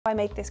I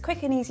made this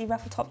quick and easy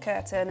ruffle top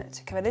curtain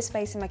to cover this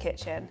space in my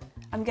kitchen.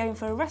 I'm going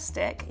for a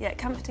rustic yet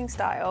comforting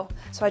style,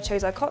 so I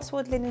chose our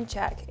Cotswold linen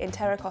check in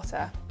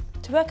terracotta.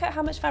 To work out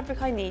how much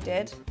fabric I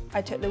needed,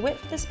 I took the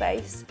width of the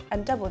space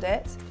and doubled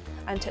it,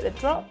 and took the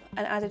drop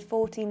and added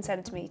 14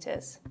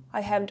 centimetres.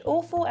 I hemmed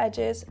all 4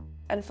 edges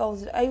and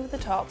folded over the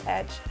top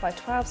edge by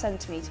 12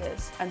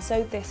 centimetres and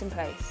sewed this in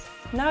place.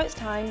 Now it's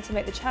time to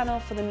make the channel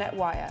for the net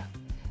wire.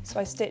 So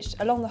I stitched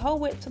along the whole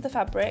width of the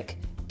fabric,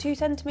 2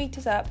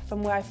 centimetres up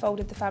from where I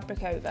folded the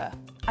fabric over.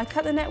 I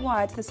cut the net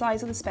wire to the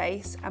size of the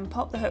space and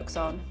popped the hooks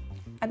on.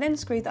 I then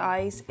screwed the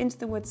eyes into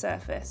the wood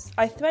surface.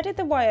 I threaded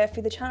the wire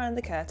through the channel in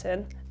the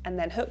curtain and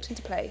then hooked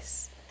into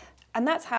place. And that's how